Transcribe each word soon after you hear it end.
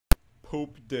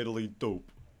Hope diddly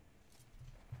dope.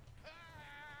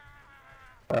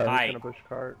 Who's gonna push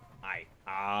cart?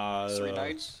 Aye. 3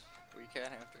 knights? We can't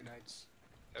have 3 knights.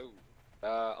 Oh.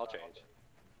 I'll change.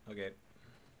 Okay.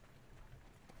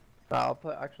 I'll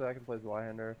play. Actually, I can play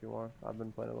Zweihander if you want. I've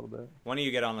been playing a little bit. When do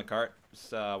you get on the cart?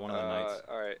 It's one of the nights.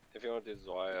 Alright. If you want to do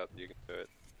Zwei, you can do it.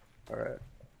 Alright.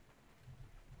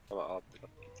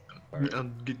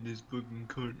 I'm getting this fucking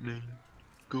cart, man.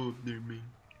 Go up there, man.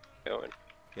 Going.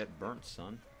 Get burnt,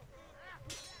 son.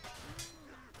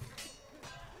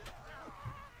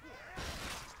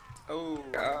 Oh,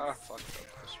 fuck.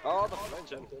 Oh, the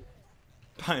mention.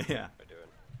 Yeah. What are you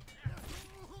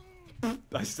doing?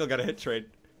 I still got a hit trade.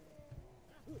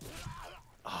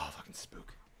 Oh, fucking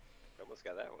spook. Almost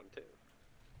got that one too.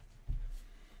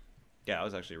 Yeah, that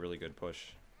was actually a really good push.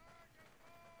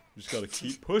 Just gotta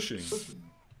keep pushing.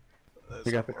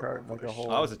 You got the cart like a whole.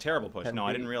 Oh, that was a terrible push. No,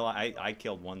 I feet. didn't realize. I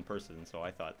killed one person, so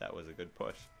I thought that was a good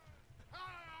push.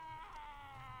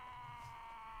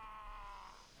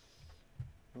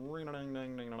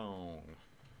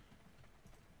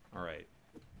 Alright.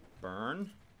 Burn.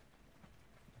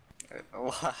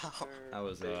 Wow. That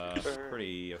was a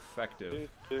pretty effective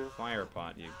fire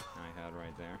pot I had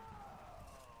right there.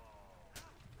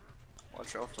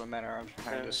 Watch out for the man arms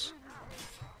behind us.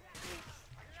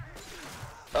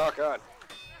 Oh god.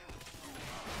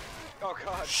 Oh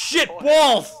god. Shit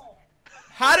balls!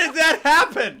 How did that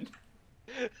happen?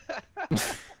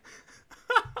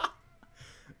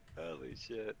 Holy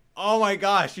shit. Oh my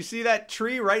gosh, you see that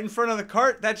tree right in front of the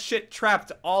cart? That shit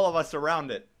trapped all of us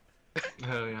around it.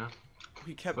 Hell yeah.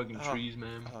 We kept Fucking trees,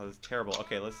 man. Oh, it was terrible.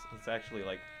 Okay, let's actually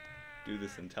like do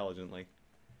this intelligently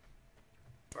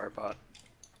Fire pot.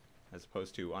 as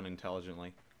opposed to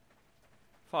unintelligently.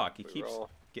 Fuck, he keeps Roll.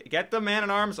 get the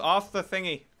man-at-arms off the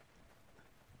thingy.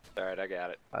 Alright, I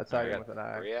got it. I tag Alright. him with an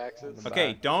axe. 3 axes. in the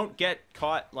Okay, back. don't get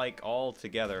caught like all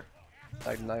together.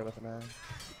 Tag knight with an axe.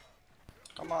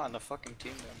 Come on, the fucking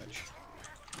team damage.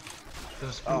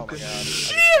 Those Oh my fucking- god.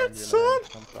 Shit, son!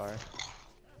 I'm sorry.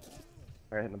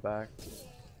 Right in the back.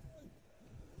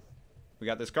 We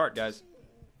got this cart, guys.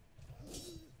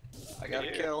 I got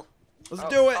a kill. Let's Oh,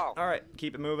 do it! oh. Alright,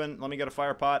 keep it moving. Let me get a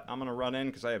fire pot. I'm gonna run in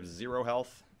because I have 0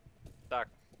 health. Stuck.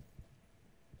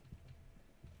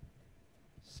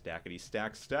 Stackety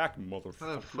stack stack, How the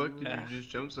motherfucker. fuck did you just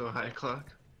jump so high, Clock?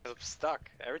 I'm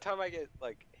stuck. Every time I get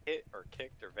like hit or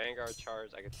kicked or Vanguard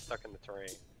charged, I get stuck in the terrain.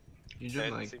 You And jump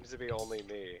it like... seems to be only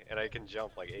me, and I can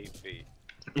jump like 8 feet.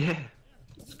 Yeah.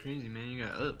 It's crazy, man. You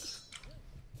got ups.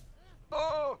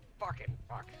 Oh, fucking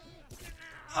fuck.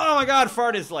 Oh my god,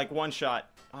 fart is like one shot.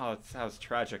 Oh, that was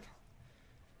tragic.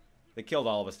 They killed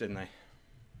all of us, didn't they?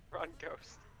 Run,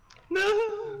 ghost.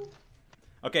 No!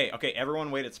 Okay,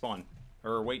 everyone wait at spawn.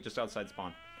 Or wait just outside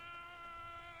spawn.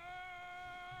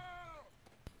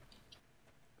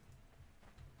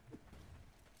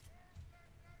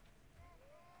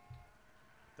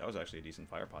 That was actually a decent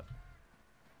fire pot.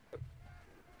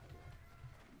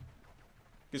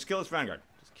 Just kill this Vanguard.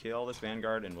 Just kill this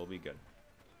Vanguard and we'll be good.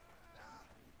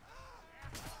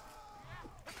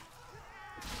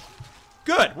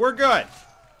 Good! We're good!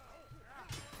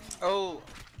 Oh,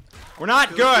 We're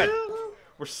not good!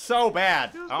 We're so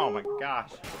bad! Oh my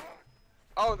gosh.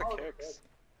 Oh, the kicks.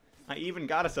 I even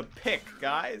got us a pick,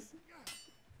 guys.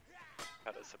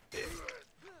 That is a big.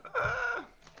 Ah!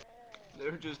 They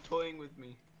were just toying with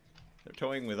me. They're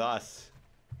toying with us.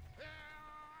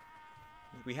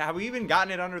 Have we even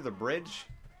gotten it under the bridge?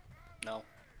 no.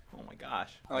 Oh my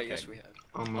gosh. Oh, Okay. yes, we had.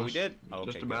 Almost. Oh, we did? Oh, okay,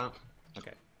 Just good. about.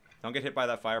 Okay. Don't get hit by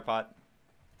that fire pot.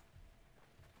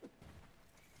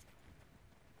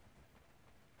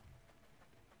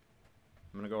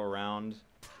 I'm gonna go around.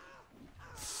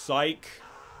 Psych!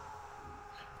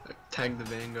 Tag the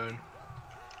Vanguard.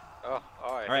 Oh,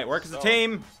 alright. Alright, work as a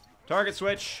team! Target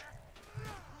switch!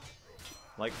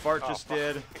 Like Fart just fuck.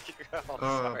 did. Oh,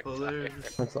 Oh, sorry.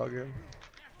 hilarious. That's all good.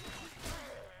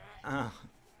 Oh,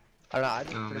 I don't know, I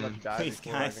just Oh, pretty man. much died Please,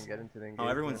 before I guys. even get into the engagement.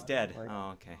 oh everyone's dead. Like,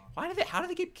 Oh, okay. How do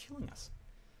they keep killing us?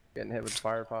 getting hit with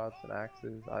fire pots and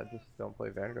axes. I just don't play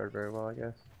Vanguard very well, I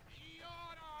guess.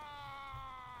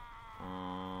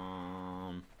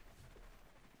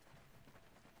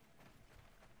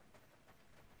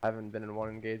 I haven't been in one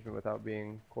engagement without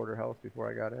being quarter health before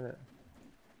I got in it.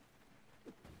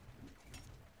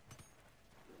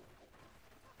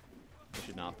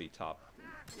 Should not be top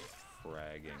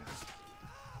fragging.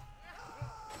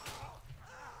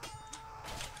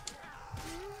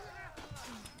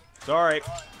 Sorry.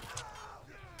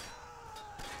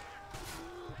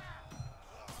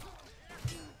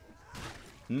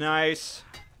 Nice.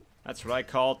 That's what I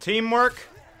call teamwork.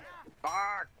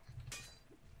 Fuck.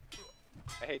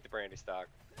 I hate the brandy stock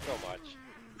so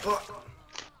much.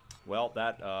 Well,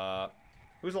 that,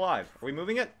 who's alive? Are we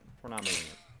moving it? We're not moving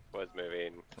it. Was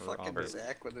moving. We're Fucking on-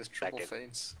 Zach with his triple Second.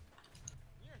 feints.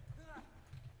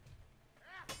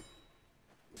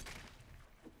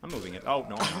 I'm moving it. Oh,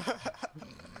 no, I'm not.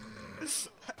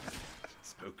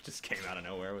 Spook just came out of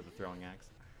nowhere with a throwing axe.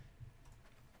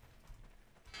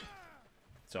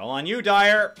 It's all on you,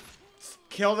 Dyer.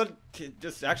 Kill the...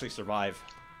 Just actually survive,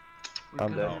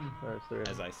 I'm dead. Come. There's three.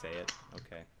 as I say it.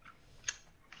 Okay.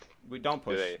 We don't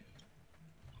Do push.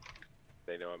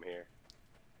 they know I'm here.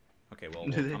 Okay, well,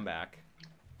 Do we'll they? come back.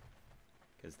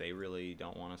 Because they really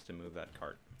don't want us to move that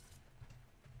cart.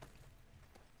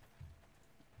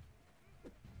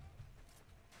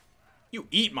 You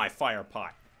eat my fire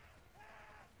pot.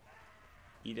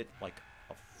 Eat it like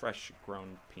a fresh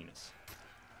grown penis.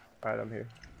 Alright, I'm here.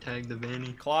 Tag the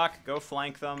Vanny. Clock, go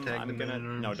flank them. Tag I'm the gonna...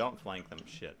 man-at-arms. No, don't flank them.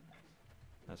 Shit.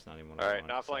 That's not even what I Alright,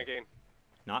 wanted not to say. flanking.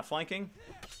 Not flanking?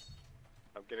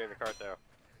 I'm getting the cart though.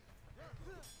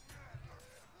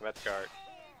 I'm at the cart.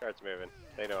 Cart's moving.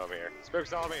 They know I'm here.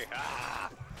 Spook's on me. Ah!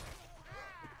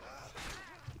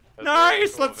 That's Nice! very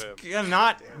cool Let's of him.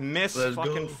 not miss Let's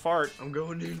fucking go. fart. I'm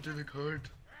going into the cart.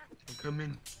 I'm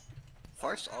coming.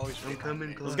 Fart's always I'm behind coming,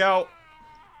 me. Clock. Let's go.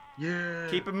 Yeah.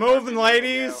 Keep it moving, Clock is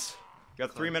ladies. You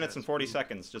got 3 Clock minutes and has 40 spook.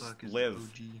 seconds. Just Clock is live.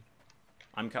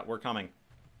 OG. We're coming.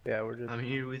 Yeah, we're just. I'm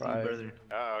here with you, Five. brother.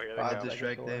 Oh, here they Five I'll go. seconds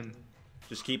distract away. them.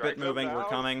 Just keep Strike it moving. them We're down.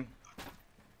 coming.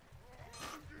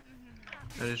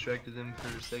 I distracted them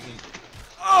for a second.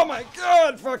 Oh my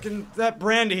god! Fucking that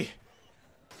brandy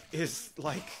is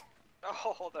like...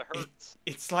 Oh, that hurts.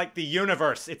 It's like the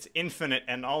universe. It's infinite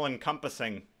and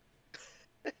all-encompassing.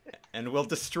 And will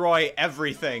destroy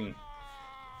everything.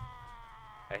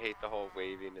 I hate the whole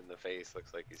waving in the face.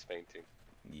 Looks like he's fainting.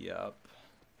 Yup.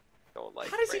 Don't like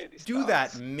How does he brandy do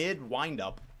that stocks.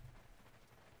 mid-wind-up?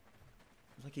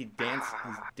 Like he's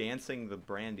dancing the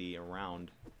brandy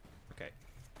around. Okay.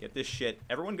 Get this shit.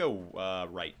 Everyone go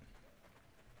right.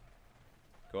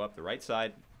 Go up the right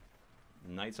side.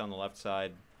 Knights on the left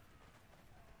side.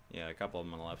 Yeah, a couple of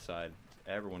them on the left side.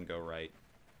 Everyone go right.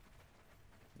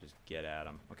 Just get at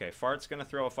them. Okay, Fart's gonna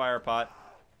throw a fire pot.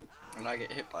 And I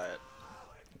get hit by it.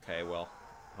 Okay, well,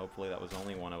 hopefully that was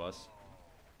only one of us.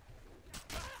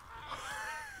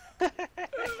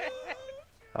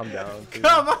 I'm down. Dude.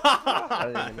 Come I didn't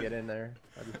even on! get in there.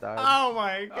 I just died. Oh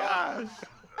my gosh!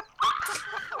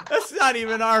 That's not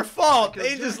even our fault.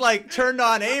 They just like turned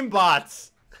on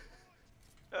aimbots.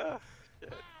 Ah,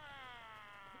 shit.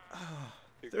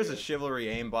 If there's a Chivalry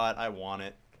aimbot, I want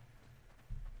it.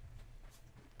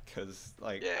 Cause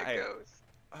like Yeah, I, it goes.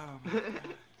 oh my God.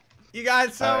 You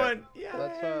got someone.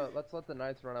 Yeah. Let's let the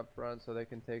knights run up front so they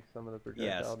can take some of the projectile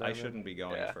Yes, I damage. shouldn't be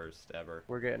going Yeah. first ever.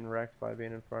 We're getting wrecked by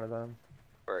being in front of them.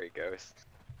 Where he goes.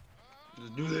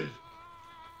 Let's do this.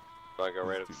 Want to go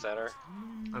right at the center?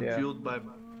 I'm Yeah. fueled by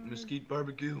mesquite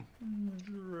barbecue.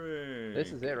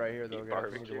 This is it right here, though, Eat guys.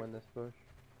 We need to barbecue. win this push.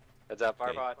 Heads up,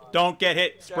 Okay. Firebot. Don't get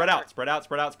hit. Spread Jacker. out. Spread out.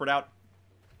 Spread out. Spread out.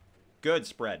 Good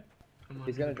spread. I'm on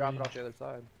He's gonna the drop it bridge. off the other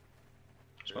side.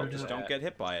 Well, Spread just out. don't get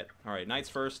hit by it. All right, knights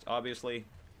first, obviously.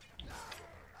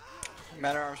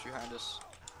 Man-at-arms behind us.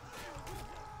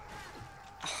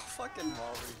 Oh, fucking wall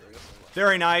reversal.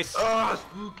 Very nice. Ah,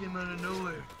 spook came out of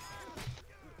nowhere.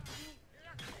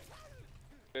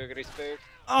 Spookity spook.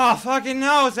 Oh, fucking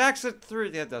no. It's exit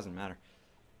through. That doesn't matter.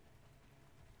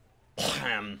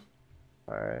 I'm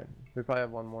Alright. We probably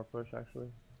have one more push, actually.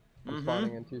 I'm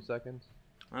spawning in 2 seconds.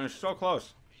 so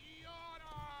close.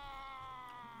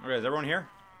 Okay, is everyone here?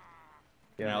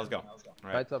 Yeah, let's go. All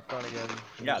right. Knights up front again.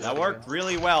 Yeah, that worked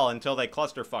really well until they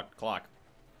clusterfucked Clock.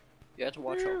 You have to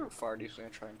watch out how far he's gonna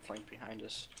try and flank behind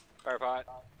us. Firebot.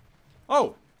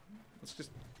 Oh! Let's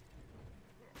just...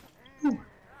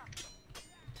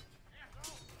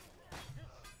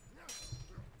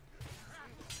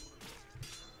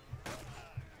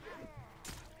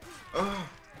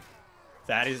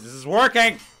 This is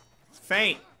working! It's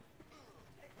faint.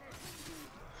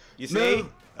 You see? No.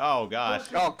 Oh, gosh.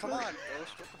 Oh, come on, Ghost.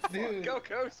 What the fuck? Dude. Go,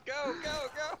 Ghost. Go, go,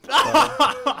 go.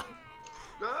 Ah!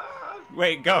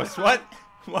 Wait, Ghost, what?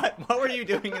 What were you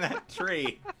doing in that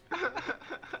tree?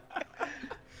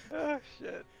 Oh,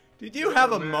 shit. Did you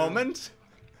have a man. moment?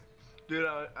 Dude,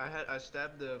 I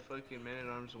stabbed the fucking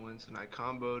man-at-arms once and I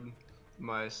comboed.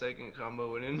 My second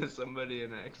combo went into somebody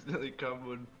and I accidentally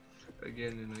comboed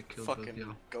again and I killed both Fucking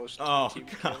y'all. Ghost. Oh, team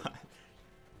kill. God.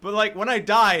 But, like, when I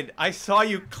died, I saw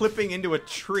you clipping into a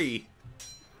tree.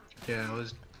 Yeah, I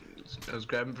was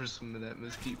grabbing for some of that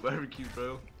mesquite barbecue,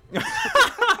 bro.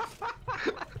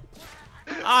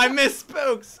 I missed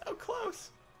Spook. So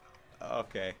close.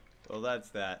 Okay. Well, that's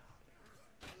that.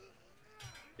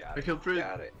 Got I it. killed Frizz.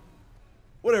 Got it.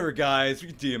 Whatever, guys. We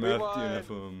can DNF won.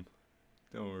 them.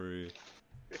 Don't worry.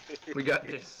 We got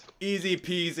this. Easy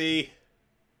peasy.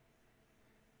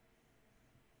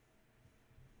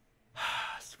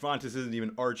 Cervantes isn't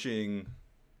even arching.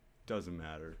 Doesn't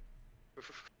matter.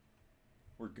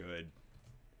 We're good.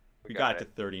 We got to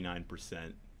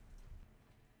 39%.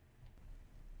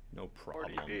 No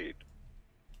problem. 48.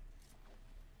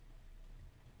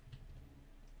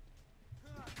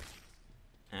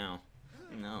 Ow.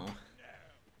 No.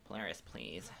 Polaris,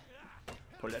 please.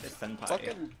 Polaris senpai.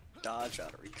 Fucking dodge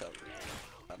out of recovery.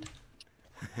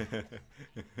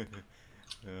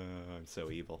 I'm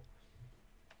so evil.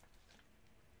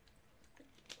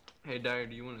 Hey, Dyer,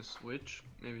 do you want to switch?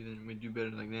 Maybe then we do better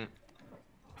like that.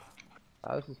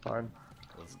 This is fine.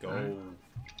 Let's go.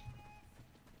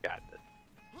 Got this.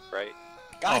 Right?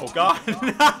 Oh god!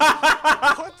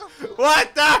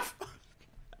 What the f-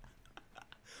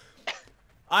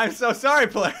 I'm so sorry,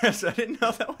 Polaris. I didn't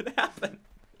know that would happen.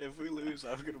 If we lose,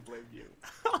 I'm gonna blame you.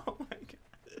 Oh my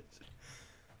god.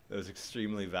 That was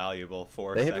extremely valuable.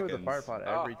 4 They seconds. hit me with a fire pot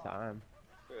every time.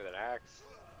 Look at that axe.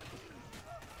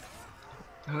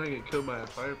 How did I get killed by a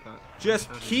fire pot? Just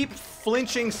How did- keep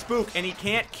flinching Spook and he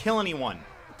can't kill anyone.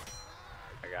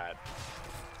 I got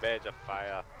badge of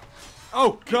fire.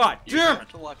 Oh god You damn! have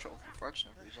to watch over Fart's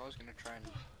number. He's always gonna try and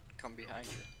come behind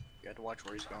you. You have to watch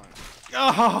where he's going.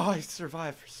 Oh, I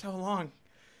survived for so long.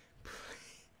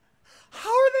 How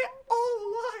are they all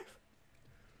alive?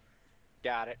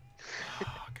 Got it.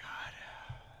 Oh god.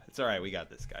 It's alright, we got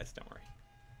this, guys. Don't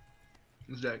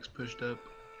worry. Zach's pushed up.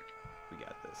 We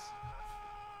got this.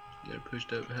 Yeah,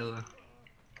 pushed up hella.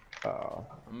 Oh.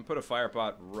 I'm gonna put a fire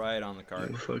pot right on the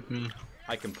cart. Oh, fuck me.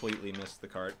 I completely missed the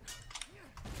cart.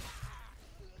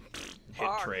 Hit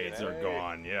Fuck trades it, are eh?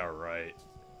 gone. Yeah, right.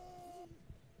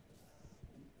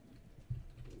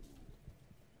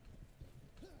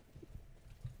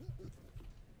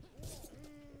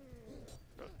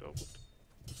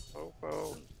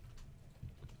 Oh.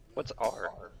 What's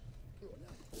R?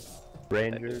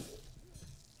 Rangers.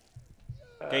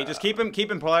 Okay, just keep him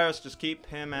Polaris. Just keep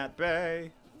him at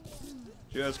bay.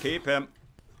 Just keep him.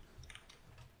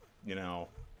 You know,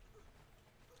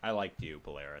 I liked you,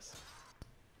 Polaris.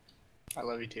 I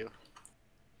love you too.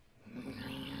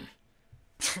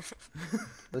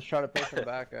 Let's try to push him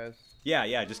back, guys.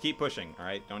 Yeah, just keep pushing,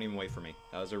 alright? Don't even wait for me.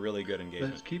 That was a really good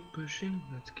engagement. Let's keep pushing.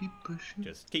 Let's keep pushing.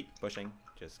 Just keep pushing.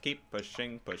 Just keep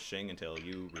pushing until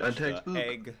you reach Contact the Spook.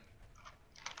 egg.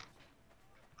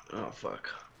 Oh, fuck.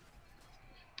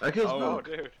 I killed Oh. Spook.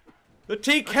 dude. The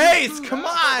TKs! Come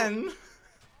on!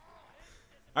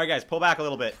 Alright, guys, pull back a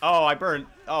little bit. Oh, I burned.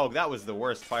 Oh, that was the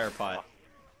worst fire pot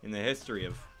in the history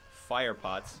of fire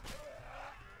pots.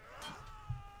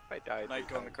 I died. Knight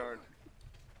go on the card.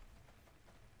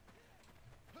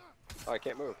 Oh, I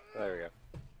can't move. There we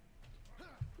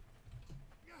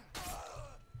go.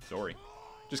 Sorry.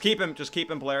 Just keep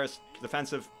him, Polaris.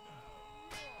 Defensive.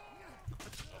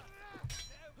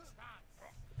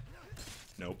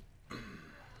 Nope.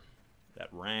 That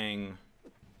rang.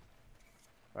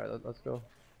 Alright, let's go.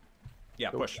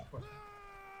 Yeah, Go. push.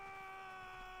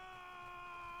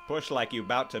 Push like you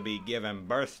about to be given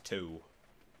birth to.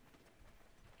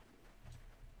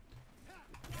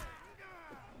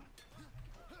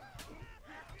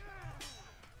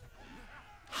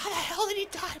 How the hell did he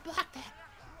die to block that?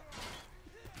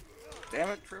 Damn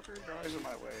it, Trooper, you're always in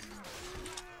my way.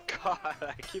 God,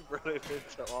 I keep running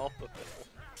into all of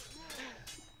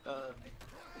them.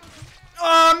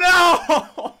 Oh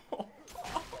no!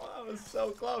 That was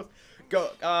so close. Go.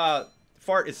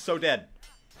 Fart is so dead.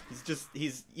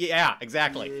 Yeah,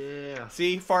 exactly. Yeah.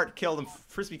 See, Fart killed him.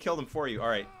 Frisbee killed him for you. All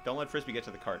right, don't let Frisbee get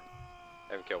to the cart.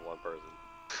 I haven't killed one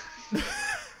person.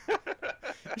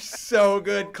 So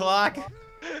good, Clock.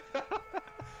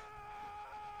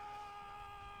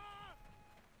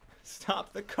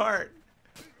 Stop the cart.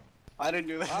 I didn't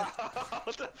do that.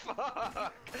 What the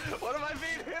fuck? What am I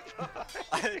being hit by?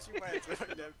 I think you might have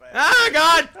thrown that by Ah,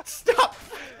 God! Stop!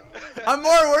 I'm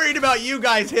more worried about you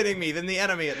guys hitting me than the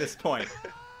enemy at this point.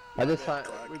 At this time,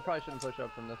 we probably shouldn't push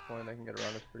up from this point. They can get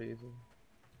around us pretty easy.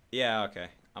 Yeah, okay.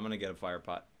 I'm gonna get a fire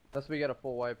pot. Unless we get a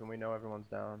full wipe and we know everyone's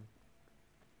down.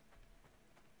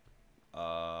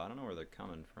 I don't know where they're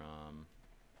coming from.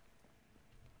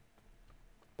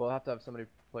 We'll have to have somebody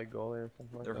play goalie or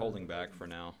something like They're that. holding back for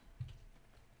now.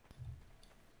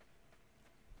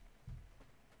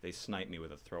 They sniped me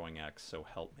with a throwing axe, so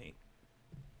help me.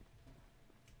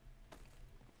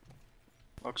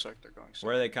 Looks like they're going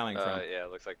Where are they coming from? Yeah,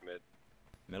 it looks like mid.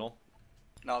 Middle?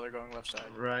 No, they're going left side.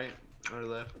 Right or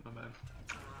left? My bad.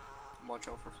 Watch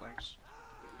out for flanks.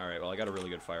 Alright, well I got a really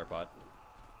good fire pot.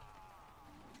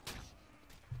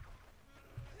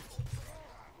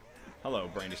 Hello,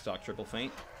 Brandy Stock Triple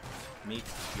Feint. Meet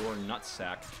your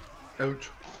nutsack. Ouch.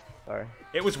 Sorry.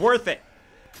 It was worth it.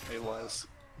 It was.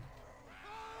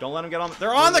 Don't let them get on.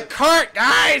 They're on the cart,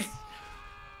 guys.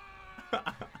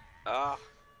 Ah,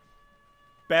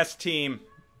 Best team,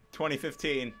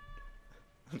 2015.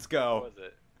 Let's what go. was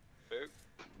it?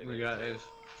 Boop? We got Ace.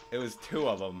 It was 2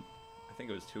 of them. I think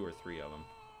it was 2 or 3 of them.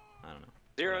 I don't know.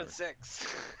 0 Whatever. and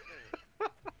 6.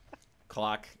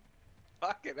 Clock.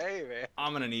 Fucking A, man.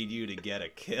 I'm gonna need you to get a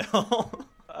kill.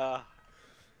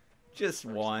 Just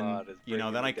Merc one. Spot is You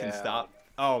know, bringing then me I can down. stop.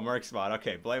 Oh, Merc Spot.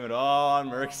 Okay, blame it all on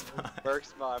Merc Spot.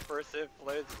 Merc's my first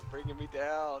influence is bringing me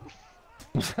down.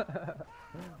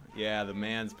 Yeah, the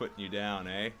man's putting you down,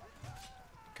 eh?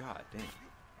 God damn.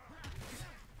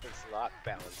 It's not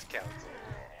balance council.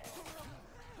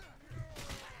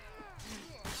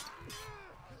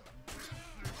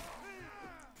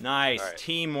 Nice. Alright.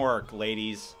 Teamwork,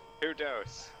 ladies. 2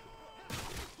 dose.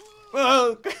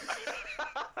 Whoa!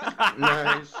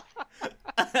 Nice.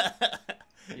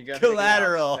 You got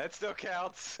Collateral. That still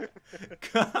counts.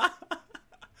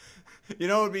 You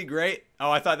know what would be great?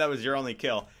 Oh, I thought that was your only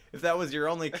kill. If that was your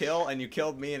only kill and you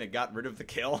killed me and it got rid of the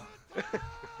kill.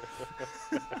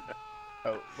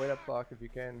 Oh, wait up, Clock, if you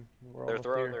can. We're They're almost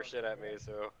throwing here. their shit at me,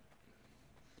 so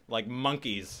Like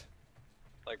monkeys.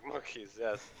 like monkeys,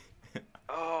 yes.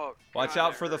 Oh, Watch God,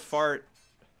 out that for the hurts. fart.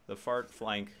 The fart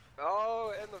flank.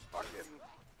 Oh, and the fucking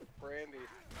brandy.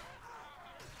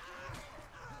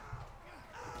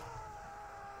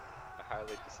 I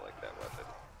highly dislike that weapon.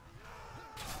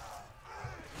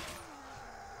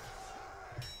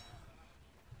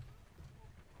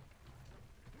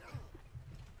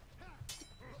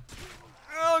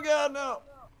 Oh god, no!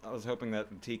 I was hoping that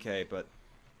would TK, but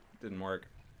it didn't work.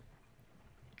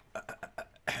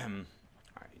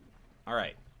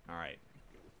 Alright. Alright.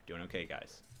 Doing okay,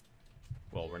 guys.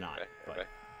 Well, we're not, Okay, but okay.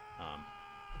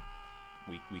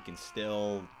 we can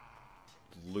still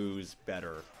lose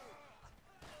better.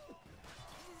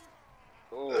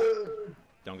 Ooh.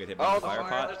 Don't get hit by Oh, the the fire fire,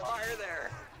 pot. there's fire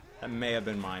there. That may have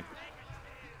been mine.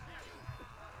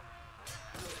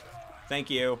 Thank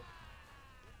you.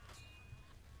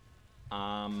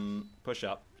 Push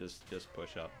up. Just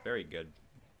push up. Very good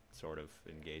sort of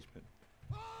engagement.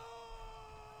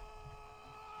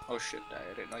 Oh shit,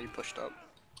 I didn't know you pushed up.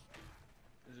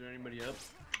 Is there anybody up?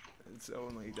 It's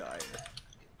only dire.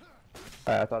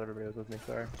 I thought everybody was with me,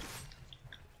 sorry.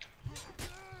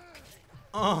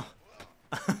 Oh!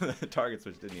 The target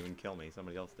switch didn't even kill me.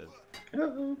 Somebody else did. Are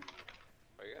you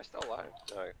guys still alive?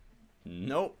 No.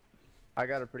 Nope. I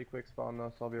got a pretty quick spawn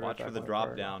though, so I'll be right Watch back. for the on drop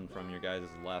card. down from your guys'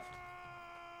 left.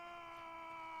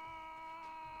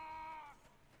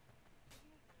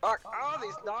 Fuck! Oh,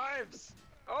 these knives!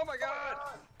 Oh my god!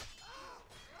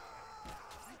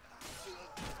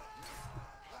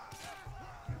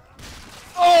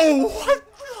 Oh, what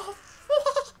the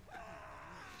fuck?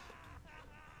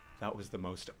 That was the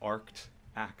most arced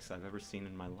axe I've ever seen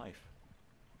in my life.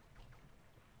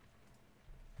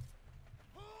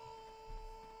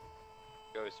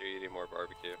 Ghost, you're eating more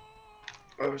barbecue.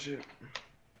 Oh shit.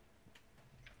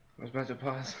 I was about to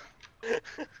pause.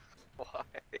 Why?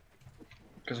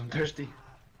 Because I'm thirsty.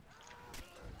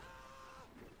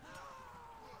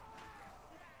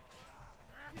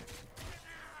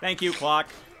 Thank you, Clock.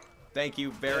 Thank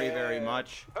you very, very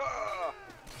much. Oh!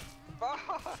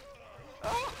 Fuck!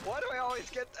 Oh, why do I always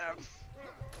get them?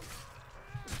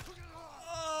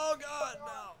 Oh god,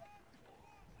 no.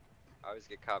 I always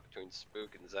get caught between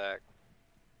Spook and Zach.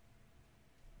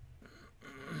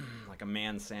 Like a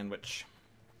man sandwich.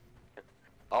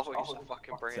 Also, use the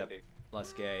fucking Except brandy.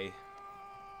 less gay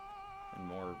and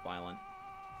more violent.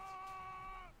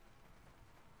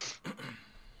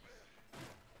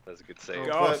 That's a good save.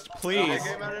 Ghost, please.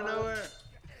 Came out of nowhere.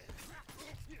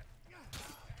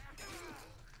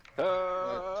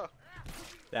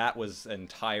 That was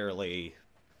entirely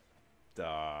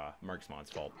Mercsmon's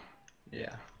fault.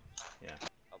 Yeah. Yeah.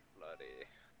 Oh, bloody.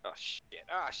 Oh, shit.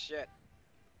 Oh, shit.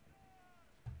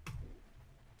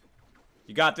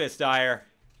 You got this, Dyer.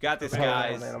 You got this, Oh,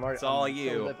 guys. man, I'm already, It's all I'm so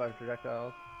you. lit by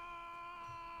projectiles.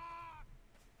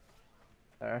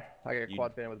 There, I get You-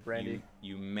 quad fan with Brandy.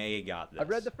 You may got this. I've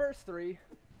read the first 3.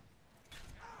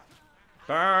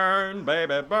 Burn,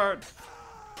 baby, burn.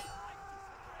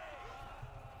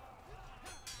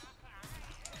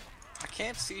 I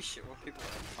can't see shit when people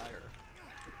are on fire.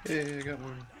 Yeah, I got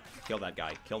one. Kill that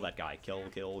guy. Kill that guy. Kill,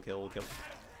 kill, kill, kill.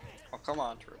 Oh, come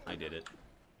on, Drew. I did it.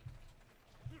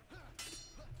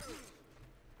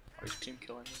 Are you team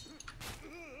killing me?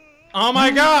 Oh my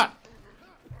god!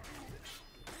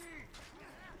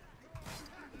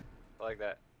 I like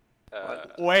that.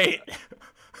 Wait.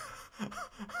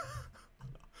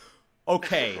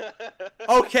 Okay.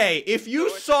 Okay, if you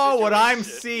So what's the saw what I'm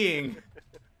situation? seeing,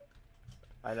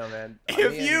 I know, man.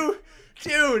 if you,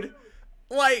 dude,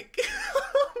 like,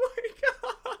 oh my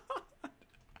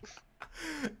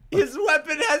god, his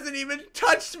weapon hasn't even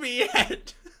touched me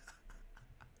yet.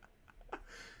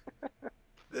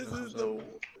 This is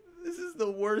the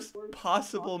worst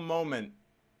possible moment.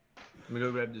 Let me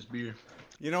go grab this beer.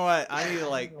 You know what? I need to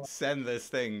like send this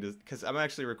thing because I'm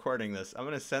actually recording this. I'm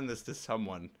gonna send this to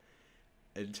someone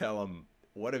and tell them,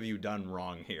 what have you done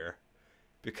wrong here?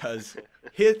 Because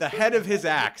the head of his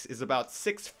axe is about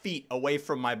 6 feet away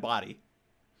from my body.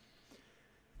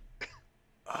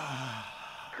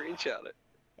 Screenshot it.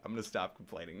 I'm gonna stop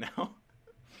complaining now.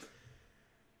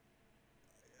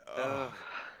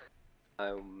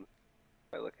 I'm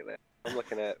looking at. I'm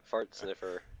looking at fart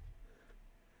sniffer.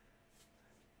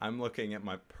 I'm looking at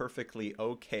my perfectly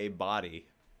okay body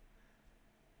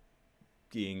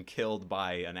being killed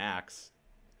by an axe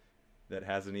that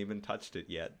hasn't even touched it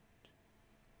yet.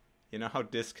 You know how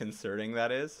disconcerting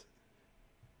that is?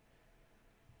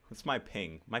 What's my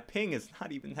ping? My ping is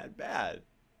not even that bad.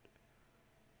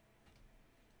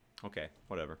 Okay,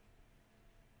 whatever.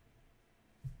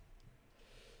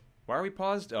 Why are we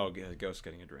paused? Oh, Ghost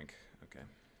getting a drink. Okay.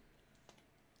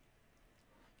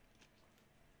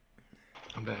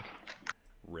 I'm back.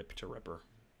 Rip to Ripper.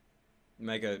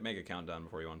 Make a countdown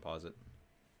before you unpause it.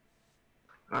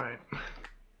 All right.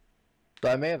 So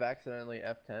I may have accidentally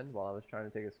F10 while I was trying to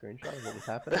take a screenshot of what was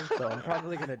happening, so I'm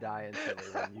probably gonna die instantly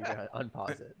when you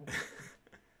unpause it.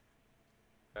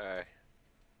 Alright.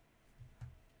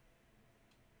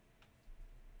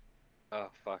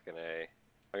 Oh, fucking A.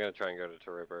 I'm gonna try and go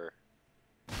to Ripper.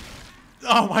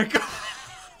 Oh my god!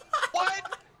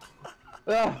 What?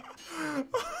 Ah!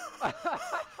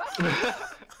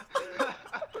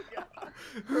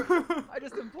 I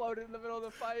just imploded in the middle of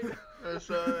the fight. I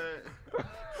saw that.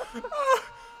 Oh,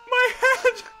 my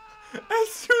head! As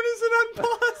soon as it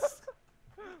unpaused,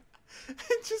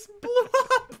 it just blew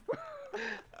up!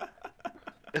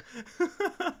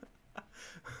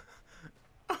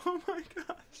 Oh my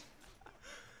gosh.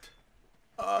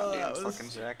 Oh, Damn that was... fucking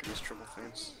Zach and his triple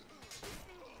fence.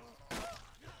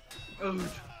 Oh.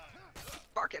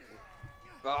 Fucking.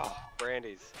 Oh,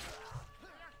 Brandy's.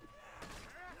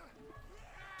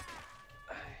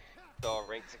 Saw a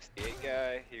rank 68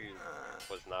 guy. He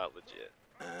was not legit.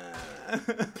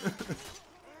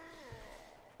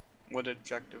 What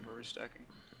objective are we stacking?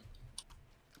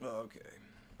 Okay.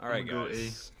 Alright, I'm gonna go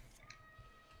guys.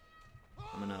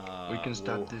 I'm gonna... We can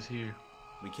stop this here.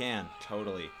 We can,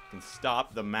 totally. We can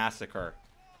stop the massacre.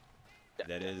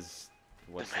 That is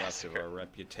what's left of our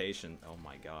reputation. Oh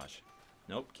my gosh.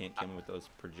 Nope, can't kill me with those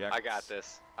projects. I got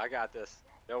this. I got this.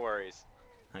 No worries.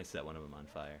 I set one of them on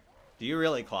fire. Do you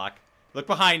really, Clock? Look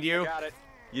behind you. I got it.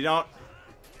 You don't...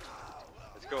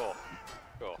 It's cool.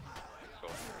 Cool.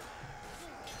 Cool.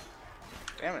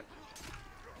 Damn it.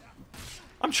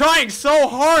 I'm trying so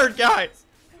hard, guys!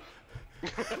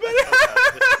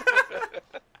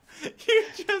 You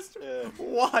just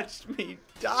watched me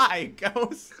die,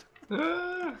 Ghost.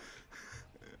 Alright,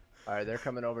 they're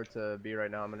coming over to B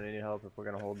right now. I'm gonna need help if we're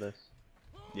gonna hold this.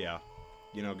 Yeah.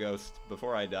 You know, Ghost,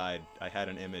 before I died, I had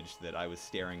an image that I was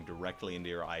staring directly into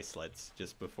your eye slits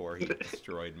just before he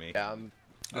destroyed me. Yeah, I'm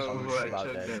Oh, just I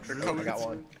about checked dead. that. Oh, I got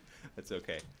one. That's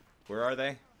okay. Where are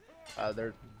they?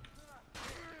 They're...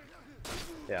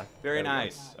 Yeah. Very there we go.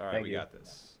 nice. Alright, Thank we you. got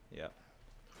this. Yep.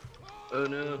 Oh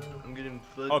no, I'm getting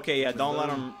flooded. Okay, yeah, with don't let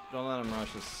blood. him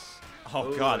rush us. Oh,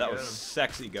 Oh, god, I that got was him.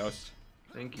 sexy, Ghost.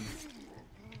 Thank you.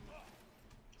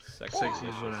 Sexy. Sexy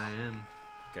is what I am.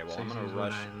 Okay, well, I'm Sexy gonna is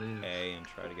what rush I live. A and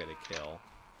try to get a kill.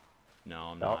 No,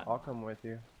 I'm No, not. I'll come with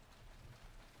you.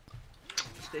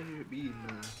 Stay here at B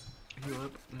and heal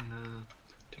up and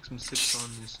take some sips on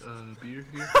this beer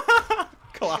here.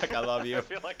 Clock, I love I you.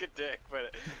 feel like a dick,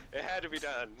 but it had to be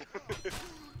done.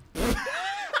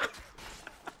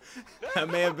 That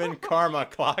may have been karma,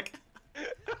 Clock.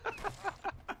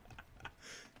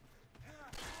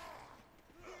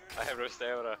 I have no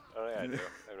stamina. Oh yeah, I do. I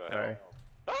have no Sorry.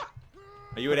 health.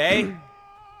 Are you at A?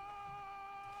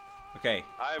 Okay.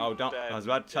 I'm Oh, don't. dead. I was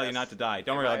about to tell you Yes. not to die.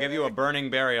 Don't Am worry, I'll I give at you A? a burning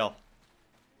burial.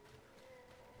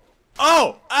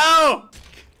 Oh! Oh!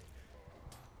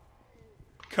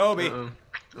 Kobe. Uh-oh.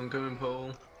 I'm coming,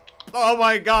 pole. Oh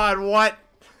my god, what?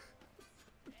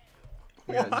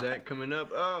 We got What? Zach coming up.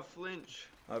 Oh, flinch.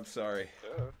 I'm sorry.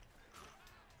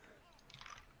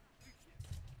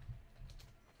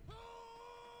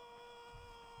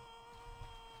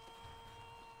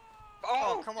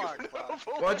 Oh, come on, Cloud.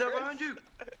 Watch out behind you.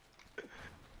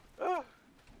 I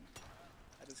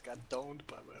just got domed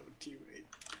by my own teammate.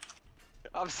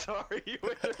 I'm sorry, you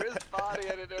went through his body,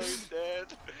 I didn't know he was dead.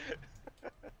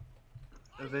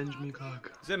 Avenge me,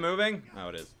 Clock. Is it moving? Oh,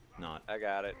 it is. Not. I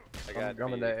got it. I got I'm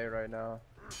coming B. to A right now.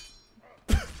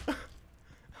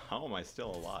 How am I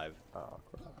still alive? Oh,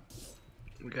 crap.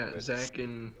 We got Zach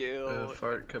and Kill.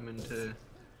 Fart coming to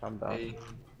I'm down. A.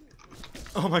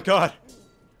 Oh my god!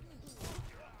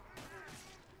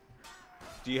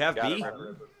 Do you have Got B? it,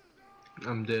 Ripper.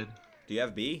 I'm dead. Do you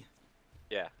have B?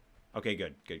 Yeah. Okay,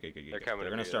 good. Good. They're Good. coming They're to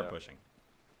gonna B, start though. pushing.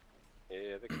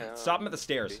 Yeah, they come. Stop him at the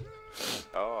stairs.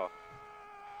 Oh.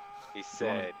 He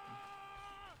said.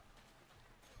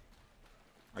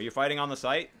 Are you fighting on the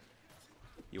site?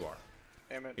 You are.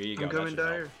 Damn it. Here you go. I'm that coming, should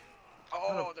help. Dyer. Oh,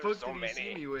 How the there's fuck so did he see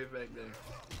many. me way back there?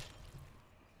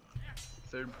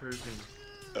 Third person.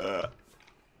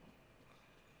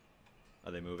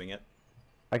 Are they moving it?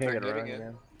 I can't They're get around moving it.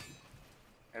 again.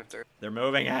 If they're They're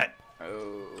moving it!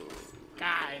 oh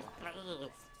Guys, please!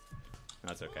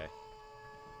 That's okay.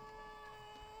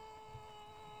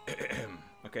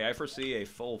 Okay, I foresee a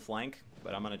full flank,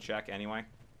 but I'm gonna check anyway.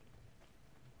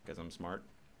 Because I'm smart.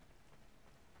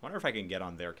 Wonder if I can get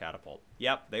on their catapult.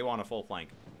 Yep, they want a full flank.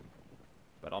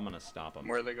 But I'm gonna stop them.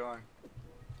 where are they going?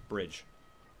 Bridge.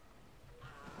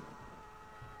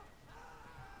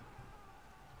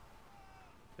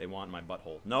 They want my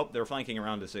butthole. Nope, they're flanking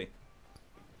around to see.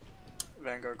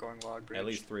 Vanguard going log bridge. At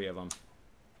least 3 of them.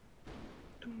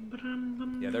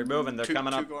 Yeah, they're moving. They're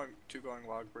coming up. Two going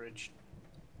log bridge.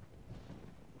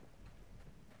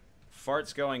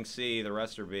 Fart's going C. The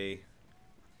rest are B.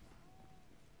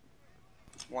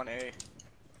 1A.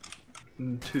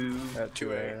 2. At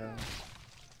 2A.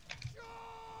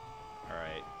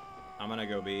 Alright. I'm gonna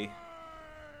go B.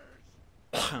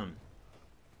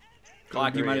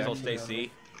 Clock, you might as well stay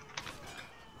C.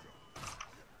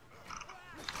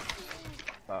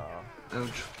 Uh-oh.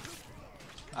 Ouch.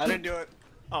 I didn't do it.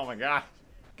 Oh my god.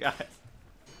 Guys.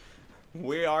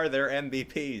 We are their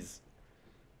MVPs.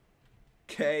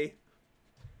 Okay.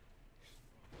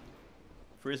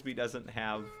 Frisbee doesn't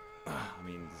have... I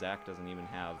mean, Zach doesn't even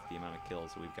have the amount of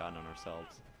kills we've gotten on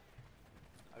ourselves.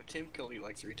 I've team killed you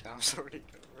like 3 times already.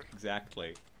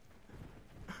 Exactly.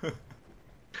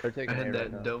 They're taking I had A right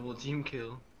that now. double team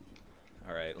kill.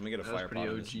 Alright, let me get a That was fire pretty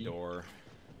pot on this OG. door.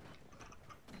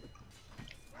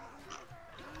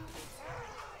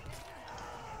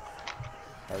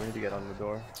 Alright, we need to get on the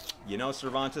door. You know,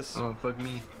 Cervantes? Oh, fuck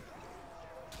me.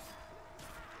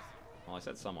 Well, I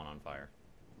set someone on fire.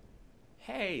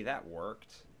 Hey, that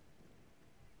worked.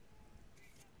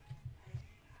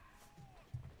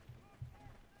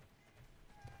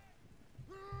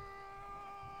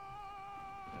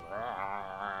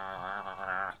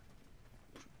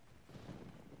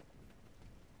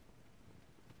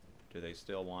 Do they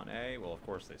still want A? Well, of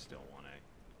course they still want A.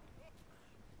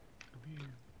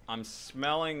 I'm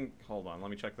smelling... Hold on,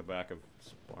 let me check the back of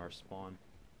our spawn.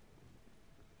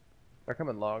 They're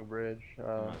coming log bridge. I'm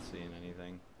not seeing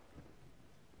anything.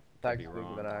 Tag be Spook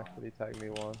wrong. been actually tagged me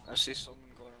one. I see someone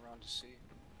going around to C.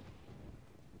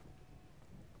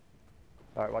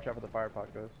 Alright, watch out for the fire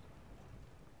pot ghost.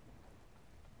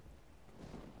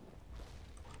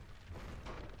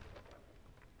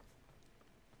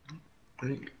 I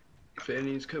think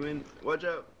Fanny's coming. Watch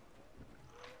out.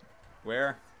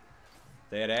 Where?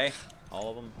 They at A? All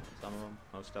of them? Some of them?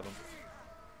 Most of them?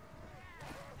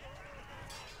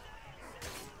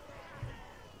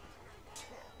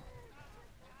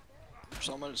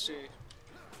 Someone to C.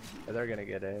 Yeah, they're gonna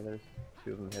get A. There's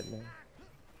 2 of them hitting me.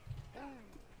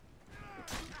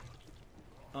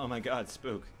 Oh my god,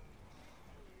 Spook.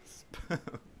 Two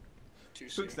C.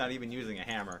 Spook's not even using a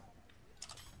hammer.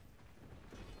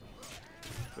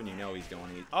 When you know he's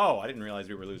going to... Oh, I didn't realize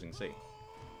we were losing C.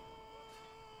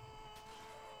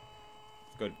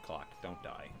 Good Clock. Don't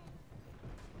die.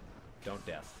 Don't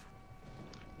death.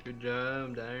 Good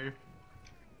job, Dyer.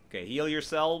 Okay, heal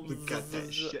yourselves. We got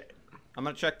that shit. I'm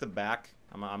gonna check the back.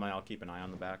 I'll keep an eye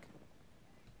on the back.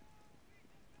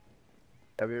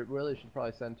 Yeah, we really should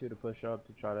probably send 2 to push up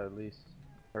to try to at least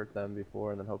hurt them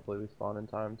before, and then hopefully we spawn in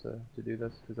time to do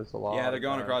this, because it's a lot. Yeah, they're of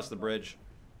going time. across the bridge.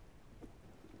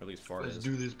 Or at least Fart Let's is.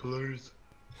 do this, Polaris.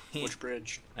 Which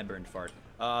bridge? I burned Fart.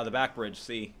 The back bridge,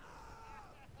 C.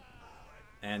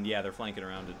 And yeah, they're flanking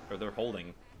around it, or they're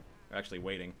holding. They're actually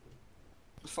waiting.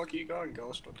 The fuck are you going,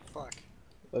 Ghost? What the fuck?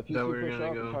 But if you No, two we're push gonna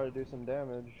up go. and try to do some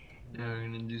damage, Yeah, we're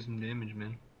gonna do some damage,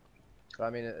 man. I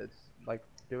mean, it's like,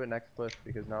 do it next push,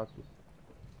 because now it's just,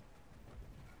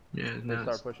 Yeah, they now start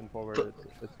it's... pushing forward.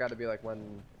 It's got to be like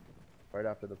when, right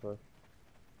after the push.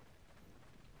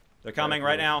 They're coming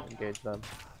right now. Engage them.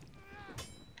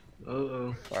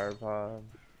 Uh-oh. Fire pod.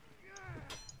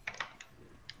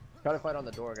 Try to fight on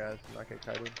the door, guys. Not get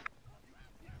kited.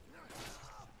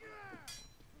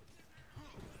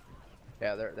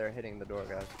 Yeah, they're hitting the door,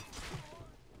 guys.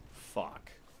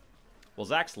 Fuck. Well,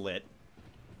 Zach's lit.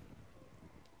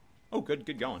 Oh, good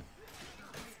going.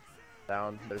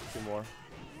 Down. There's 2 more.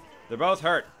 They're both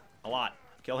hurt. A lot.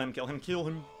 Kill him, kill him, kill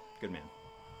him. Good man.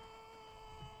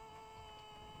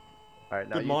 Alright,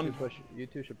 now Good mon. you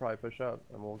two should probably push up,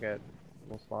 and we'll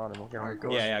spawn, and we'll get on. Alright,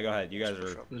 go. Yeah, go ahead. You guys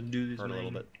are Let's do this, hurt a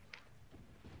little man. bit.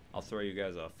 I'll throw you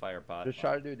guys a fire pot. Just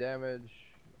try to do damage,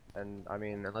 and I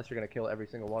mean, unless you're gonna kill every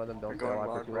single one of them, don't They're stay going alive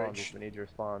for long too long. range. Just we need your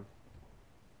spawn.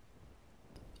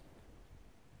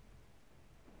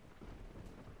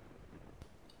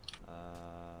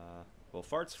 Well,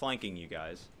 Fart's flanking you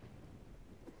guys.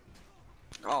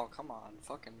 Oh, come on.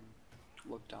 Fucking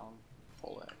look down.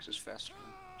 Pole axe is faster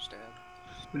than stab.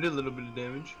 We did a little bit of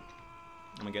damage.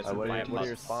 I'm gonna get some What fire are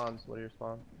your pots. spawns? What are your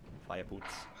spawns? Fire boots.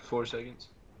 4 seconds.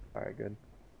 Alright, good.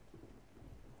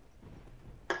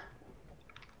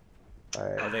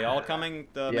 Alright. Are they all coming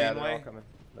the Yeah, main they're way? all coming.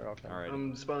 They're all coming. Alright.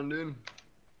 I'm spawned in.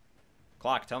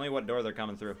 Clock, tell me what door they're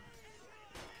coming through.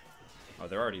 Oh,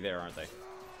 they're already there, aren't they?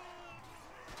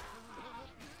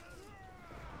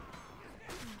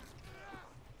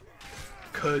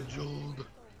 Cudgeled.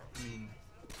 I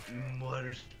mean,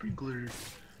 water sprinkler.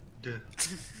 Duh.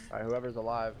 Alright, whoever's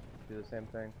alive, do the same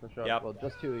thing. Push up. Yep. Well,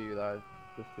 just 2 of you guys.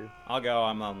 Just 2. I'll go.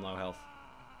 I'm on low health.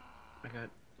 I got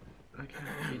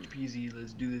HPZ.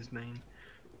 Let's do this, man.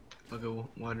 I'll go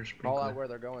water sprinkler. Call out where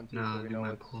they're going to, Nah, so we do know my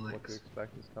what pull-axe. to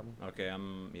expect is coming. Okay,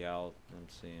 I'm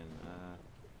seeing.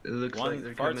 It looks like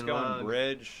they're Fart's coming going log.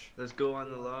 bridge. Let's go on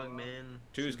the log, man.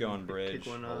 2's going bridge.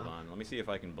 Kick one Hold off. on. Let me see if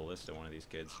I can ballista one of these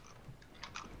kids.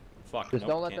 Fuck. Just nope,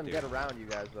 don't let can't them do get it. around you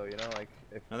guys, though. You know, like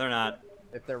No, they're not.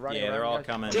 if they're running Yeah, around they're you all guys,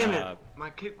 coming. Damn it! My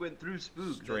kick went through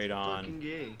Spook. Straight That's on. fucking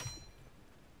gay.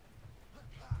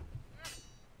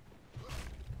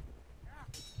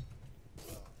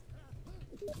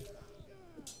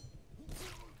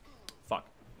 Fuck.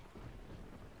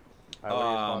 Alright, what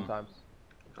are your spawn Um, times?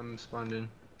 I'm spawned in.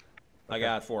 I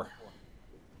got 4.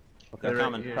 Okay. They're right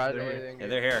coming. here, Try they're to here. engage. Yeah,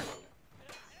 they're here.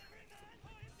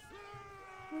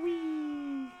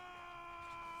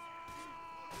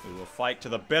 We will fight to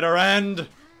the bitter end.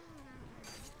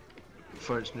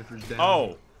 Fart sniffers down.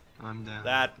 Oh, I'm down.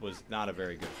 that was not a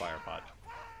very good fire pot.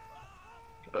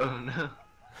 Oh no.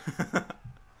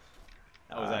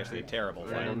 That was actually a terrible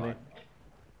fire Yeah. pot.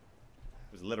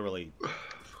 It was literally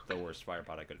the worst fire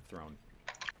pot I could have thrown.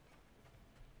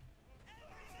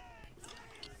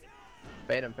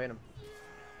 Bait him, bait him.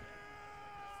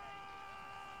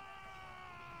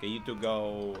 Okay, you two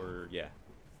go, or yeah,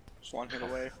 Just one hit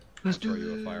away. Let's throw do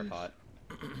you a this. fire pot.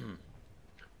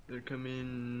 They're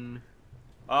coming.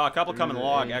 Oh, a couple coming They're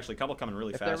log. in. Actually, a couple coming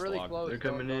really If fast they're really log. close, They're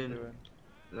don't coming do in. it.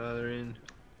 No, they're in.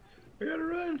 I gotta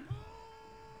run.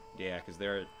 Yeah, because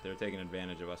they're taking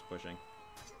advantage of us pushing.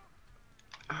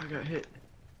 Oh, I got hit.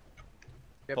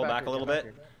 Get Pull back here, a little get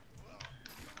bit. back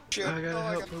Shit. I gotta Oh,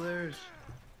 help Polaris.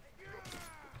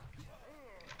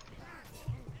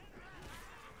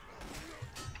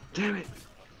 Damn it.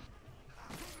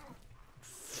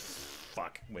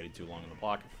 Fuck, waited too long on the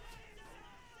block.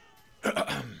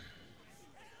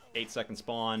 8-second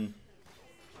spawn.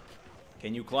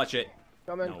 Can you clutch it? here.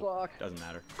 Come in, No, clock. doesn't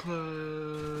matter.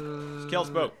 Close. Just kill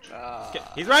Spook. Ah.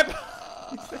 He's right.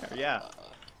 He's there. Yeah.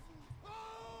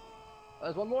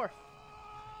 There's one more.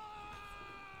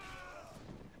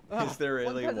 Is there One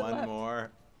really peasant one left.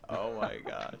 more? Oh my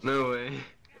gosh. No way.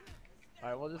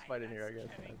 Alright, we'll just fight in here, I guess.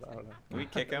 Guys. I don't know. Can we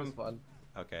kick That was him? fun.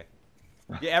 Okay.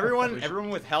 Yeah, everyone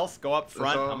with health, go up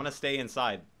front. all. I'm gonna stay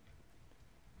inside.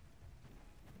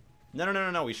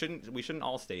 No. We shouldn't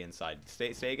all stay inside.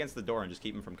 Stay against the door and just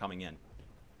keep them from coming in.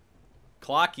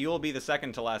 Clock, you will be the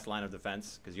second to last line of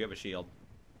defense because you have a shield.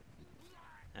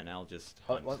 And I'll just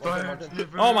hunt. Fire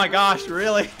sniffer. Oh my gosh,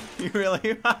 really? You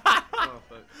really? Oh,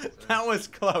 fuck. Sorry. That was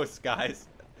close, guys.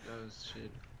 That was shit.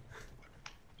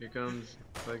 Here comes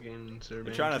fucking Sir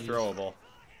They're trying to Banshees. throw a ball.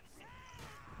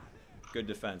 Good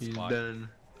defense, He's Clock. done.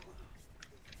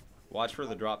 Watch for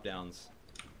the drop downs.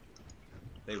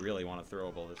 They really want to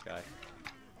throwable this guy.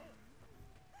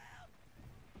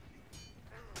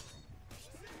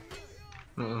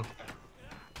 Uh-oh.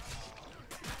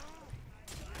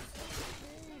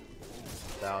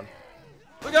 Down.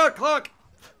 Look out, Clock!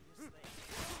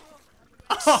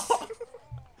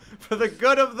 For the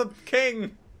good of the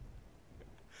king!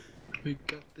 We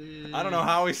got this. I don't know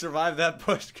how we survived that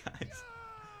push, guys.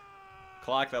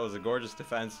 Clock, that was a gorgeous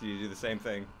defense. You do the same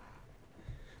thing.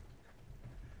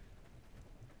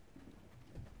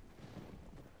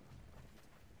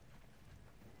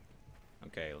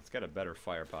 Okay, Okay, let's get a better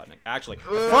fire pot. Actually,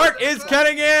 the fart is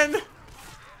getting in!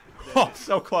 Oh,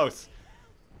 so close.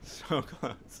 So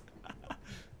close.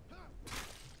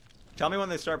 Tell me when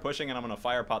they start pushing and I'm gonna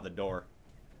fire pot the door.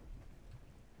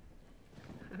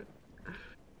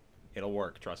 It'll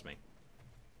work, trust me.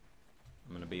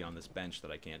 I'm gonna be on this bench that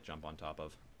I can't jump on top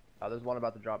of. Oh, there's one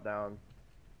about to drop down.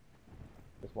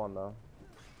 There's one though.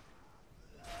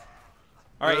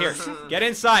 Alright, here. Get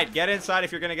inside. Get inside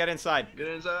if you're gonna get inside. Get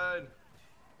inside.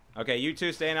 Okay, you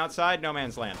two staying outside, no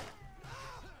man's land.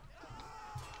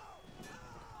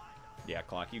 Yeah,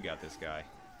 Clock, you got this guy.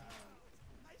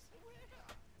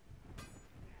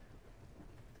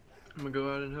 I'm gonna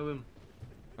go out and help him.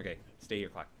 Okay, stay here,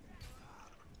 Clock.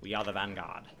 We are the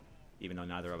Vanguard. Even though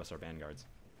neither of us are Vanguards.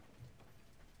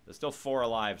 There's still 4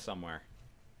 alive somewhere.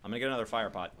 I'm gonna get another fire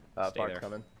pot. Stay Fart's there.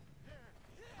 coming.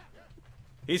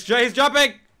 He's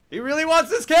jumping! He really wants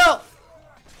this kill!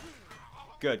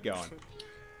 Good going.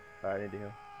 Alright, I need to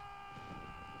heal.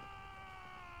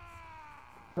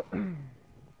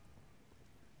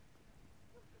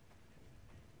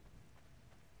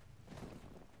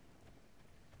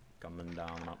 Coming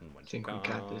down mountain when I think we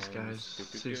got this, guys.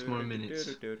 6 more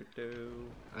minutes.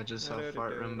 I just saw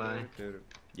Fart run by.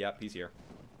 Yep, he's here.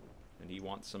 And he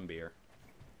wants some beer.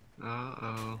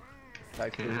 Uh-oh.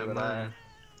 Type Can't 2 have for mine.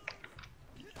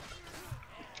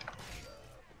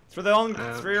 It's for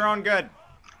it's for your own good.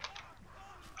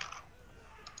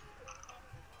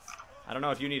 I don't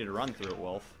know if you needed to run through it,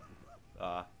 Wolf.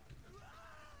 Oh,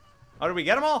 did we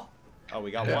get them all? Oh,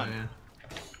 we got one. Yeah.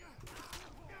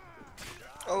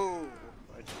 Oh,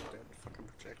 I just did fucking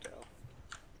projectile.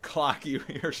 Clock,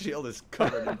 your shield is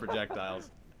covered in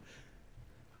projectiles.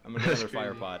 I'm gonna get another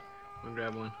fire pot. I'm gonna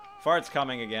grab one. Fart's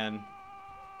coming again.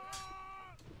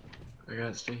 I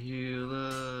got to heal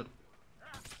up.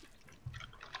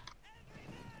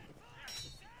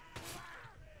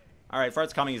 Alright,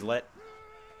 Fart's coming, he's lit.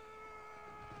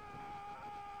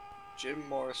 Jim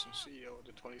Morrison, CEO of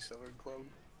the 27 Club.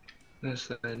 That's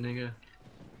that nigga.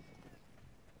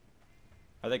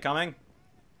 Are they coming?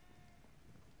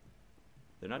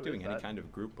 They're not Who doing is any that? kind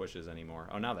of group pushes anymore.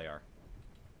 Oh, now they are.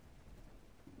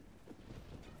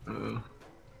 Uh-oh.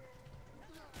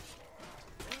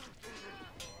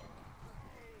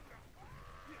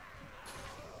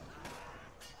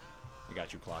 I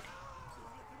got you, Clock.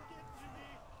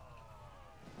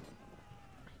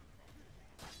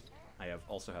 I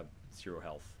also have 0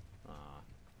 health.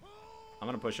 I'm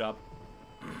gonna push up.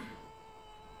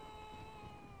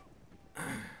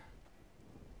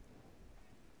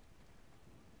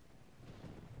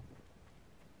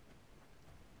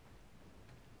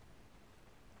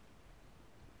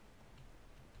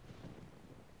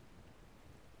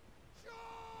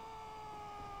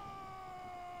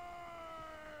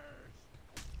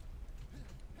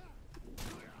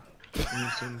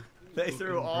 They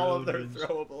threw all of their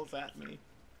throwables at me.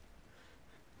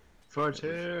 Fart's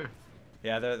here.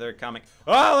 Yeah, they're coming.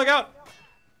 Oh, look out!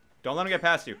 Don't let him get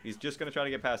past you. He's just gonna try to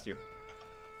get past you.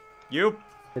 You?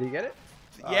 Did he get it?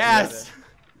 Yes!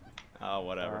 Oh,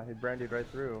 whatever. He brandied right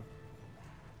through.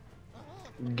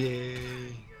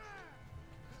 Gay.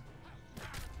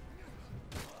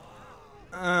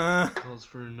 Calls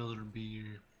for another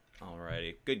beer.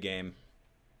 Alrighty. Good game.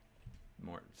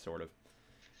 More, sort of.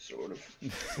 Sort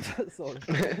of. Sort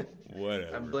of.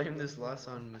 Whatever. I blame this loss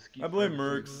on Mesquite. I blame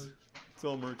Barbecue. Mercs. It's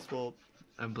all Mercs' fault.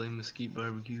 I blame Mesquite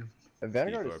Barbecue. And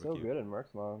Vanguard is so barbecue. good in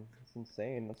Mercs, man. It's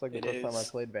insane. That's like the It first time I is.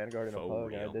 played Vanguard in a For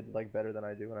PUG, and I real. did like better than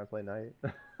I do when I play Knight.